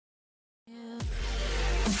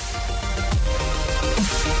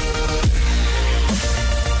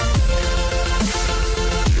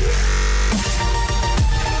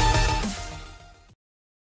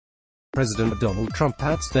President Donald Trump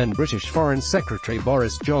pats then British Foreign Secretary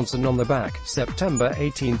Boris Johnson on the back, September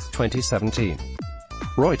 18, 2017.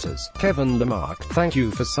 Reuters, Kevin Lamarck, thank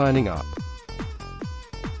you for signing up.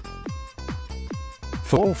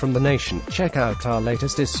 For all from the nation, check out our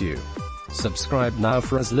latest issue. Subscribe now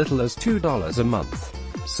for as little as $2 a month.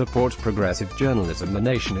 Support progressive journalism. The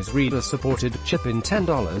Nation is reader-supported. Chip in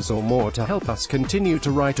 $10 or more to help us continue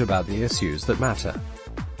to write about the issues that matter.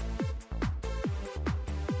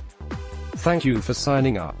 Thank you for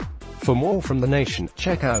signing up. For more from the Nation,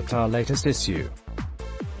 check out our latest issue.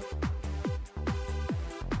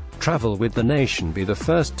 Travel with the Nation. Be the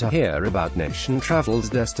first to hear about Nation Travel's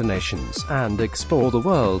destinations, and explore the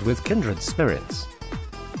world with kindred spirits.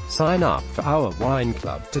 Sign up for our wine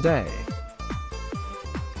club today.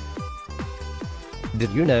 Did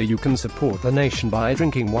you know you can support the Nation by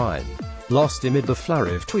drinking wine? Lost amid the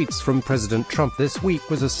flurry of tweets from President Trump this week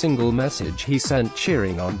was a single message he sent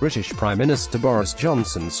cheering on British Prime Minister Boris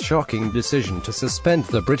Johnson's shocking decision to suspend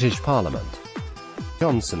the British Parliament.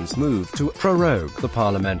 Johnson's move to prorogue the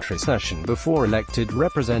parliamentary session before elected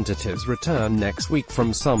representatives return next week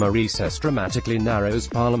from summer recess dramatically narrows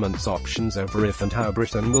Parliament's options over if and how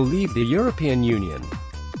Britain will leave the European Union.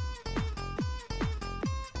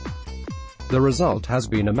 The result has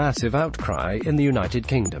been a massive outcry in the United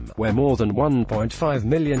Kingdom, where more than 1.5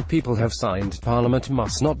 million people have signed Parliament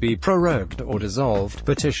must not be prorogued or dissolved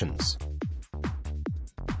petitions.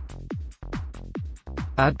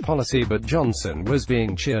 Ad policy. But Johnson was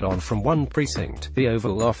being cheered on from one precinct, the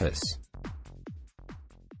Oval Office.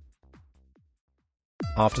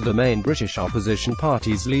 After the main British opposition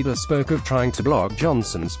party's leader spoke of trying to block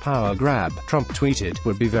Johnson's power grab, Trump tweeted,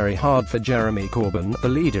 "Would be very hard for Jeremy Corbyn, the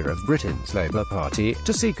leader of Britain's Labour Party,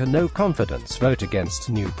 to seek a no-confidence vote against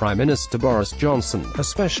new Prime Minister Boris Johnson,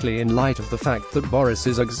 especially in light of the fact that Boris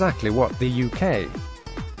is exactly what the UK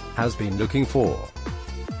has been looking for."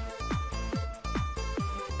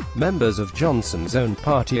 Members of Johnson's own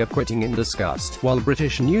party are quitting in disgust, while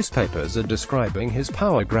British newspapers are describing his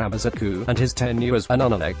power grab as a coup, and his tenure as an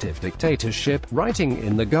unelective dictatorship. Writing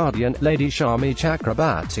in The Guardian, Lady Shami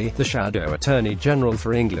Chakrabarti, the shadow Attorney General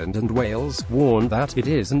for England and Wales, warned that it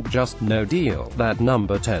isn't just no deal that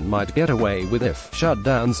Number 10 might get away with if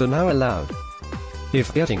shutdowns are now allowed.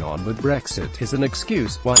 If getting on with Brexit is an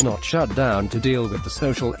excuse, why not shut down to deal with the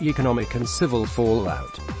social, economic and civil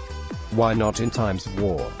fallout? Why not in times of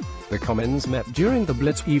war? The Commons met during the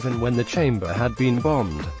Blitz, even when the chamber had been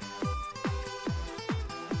bombed.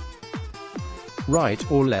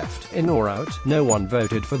 Right or left, in or out, no one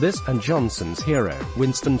voted for this, and Johnson's hero,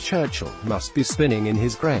 Winston Churchill, must be spinning in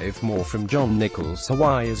his grave. More from John Nichols. So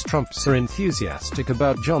why is Trump so enthusiastic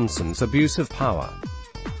about Johnson's abuse of power?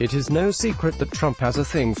 It is no secret that Trump has a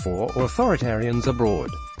thing for authoritarians abroad.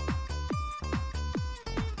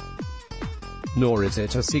 Nor is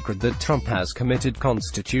it a secret that Trump has committed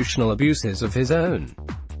constitutional abuses of his own.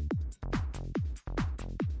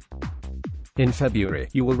 In February,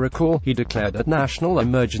 you will recall, he declared a national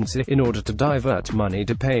emergency in order to divert money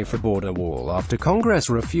to pay for border wall after Congress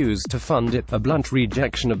refused to fund it, a blunt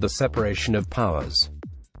rejection of the separation of powers.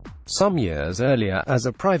 Some years earlier, as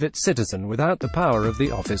a private citizen without the power of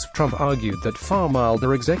the office, Trump argued that far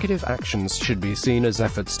milder executive actions should be seen as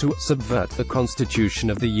efforts to subvert the Constitution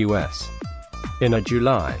of the U.S. In a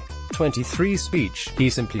July 23 speech, he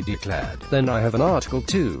simply declared, "Then I have an Article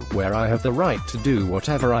 2, where I have the right to do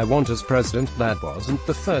whatever I want as president." That wasn't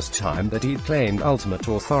the first time that he'd claimed ultimate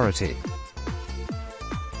authority.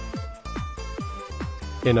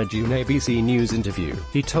 In a June ABC News interview,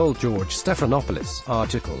 he told George Stephanopoulos,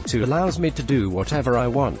 "Article 2 allows me to do whatever I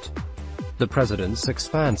want." The president's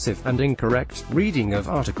expansive and incorrect reading of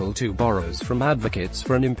Article 2 borrows from advocates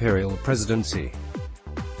for an imperial presidency.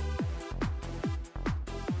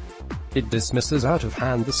 It dismisses out of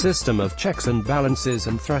hand the system of checks and balances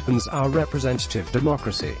and threatens our representative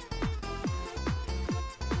democracy.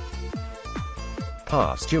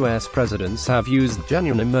 Past U.S. presidents have used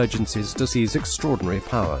genuine emergencies to seize extraordinary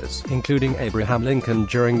powers, including Abraham Lincoln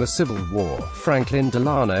during the Civil War, Franklin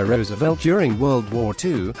Delano Roosevelt during World War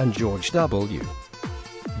II, and George W.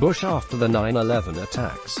 Bush after the 9/11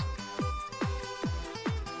 attacks.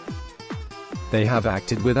 They have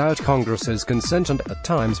acted without Congress's consent and, at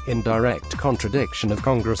times, in direct contradiction of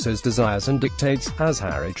Congress's desires and dictates, as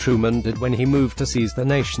Harry Truman did when he moved to seize the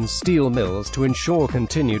nation's steel mills to ensure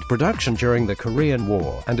continued production during the Korean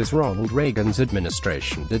War, and as Ronald Reagan's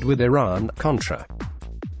administration did with Iran-Contra.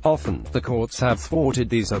 Often, the courts have thwarted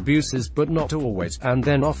these abuses but not always, and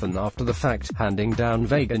then often after the fact, handing down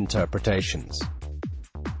vague interpretations.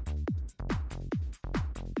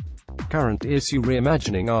 Current issue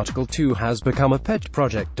reimagining Article 2 has become a pet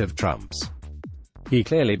project of Trump's. He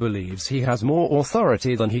clearly believes he has more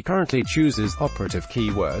authority than he currently chooses, operative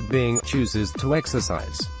keyword being chooses to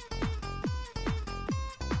exercise.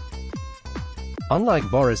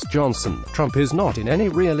 Unlike Boris Johnson, Trump is not in any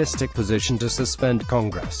realistic position to suspend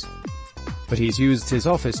Congress. But he's used his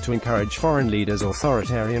office to encourage foreign leaders'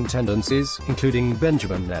 authoritarian tendencies, including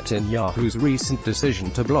Benjamin Netanyahu's recent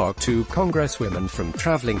decision to block 2 congresswomen from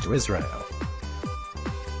traveling to Israel.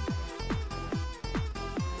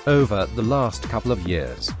 Over the last couple of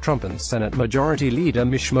years, Trump and Senate Majority Leader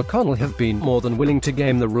Mitch McConnell have been more than willing to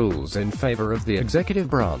game the rules in favor of the executive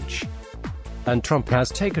branch. And Trump has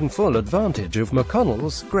taken full advantage of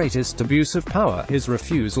McConnell's greatest abuse of power, his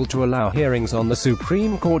refusal to allow hearings on the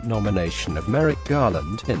Supreme Court nomination of Merrick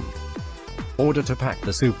Garland, in order to pack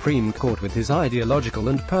the Supreme Court with his ideological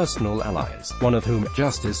and personal allies, one of whom,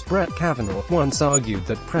 Justice Brett Kavanaugh, once argued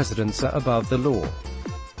that presidents are above the law.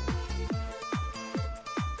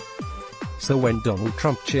 So when Donald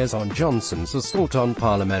Trump cheers on Johnson's assault on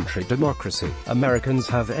parliamentary democracy, Americans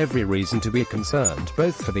have every reason to be concerned,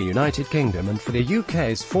 both for the United Kingdom and for the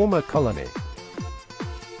UK's former colony.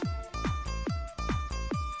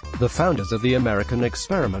 The founders of the American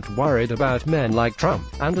experiment worried about men like Trump,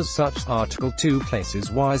 and as such, Article 2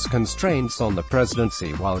 places wise constraints on the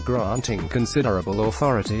presidency while granting considerable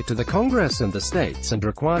authority to the Congress and the states and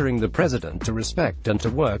requiring the president to respect and to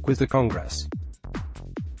work with the Congress.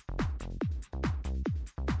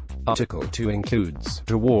 Article 2 includes,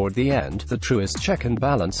 toward the end, the truest check and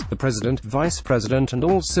balance: the President, Vice President and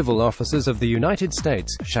all civil officers of the United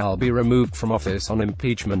States shall be removed from office on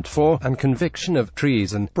impeachment for, and conviction of,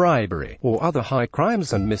 treason, bribery, or other high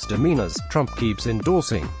crimes and misdemeanors. Trump keeps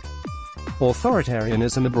endorsing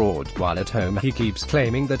authoritarianism abroad, while at home he keeps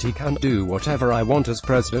claiming that he can do whatever I want as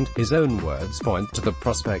president. His own words point to the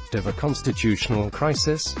prospect of a constitutional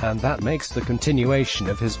crisis, and that makes the continuation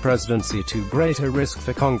of his presidency too great a risk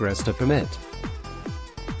for Congress to permit.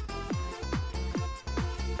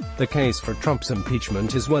 The case for Trump's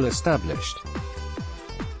impeachment is well established.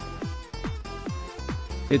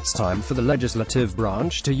 It's time for the legislative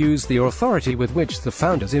branch to use the authority with which the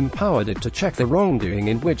founders empowered it to check the wrongdoing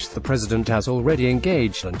in which the president has already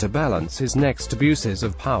engaged and to balance his next abuses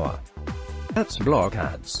of power. Let's block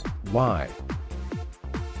ads. Why?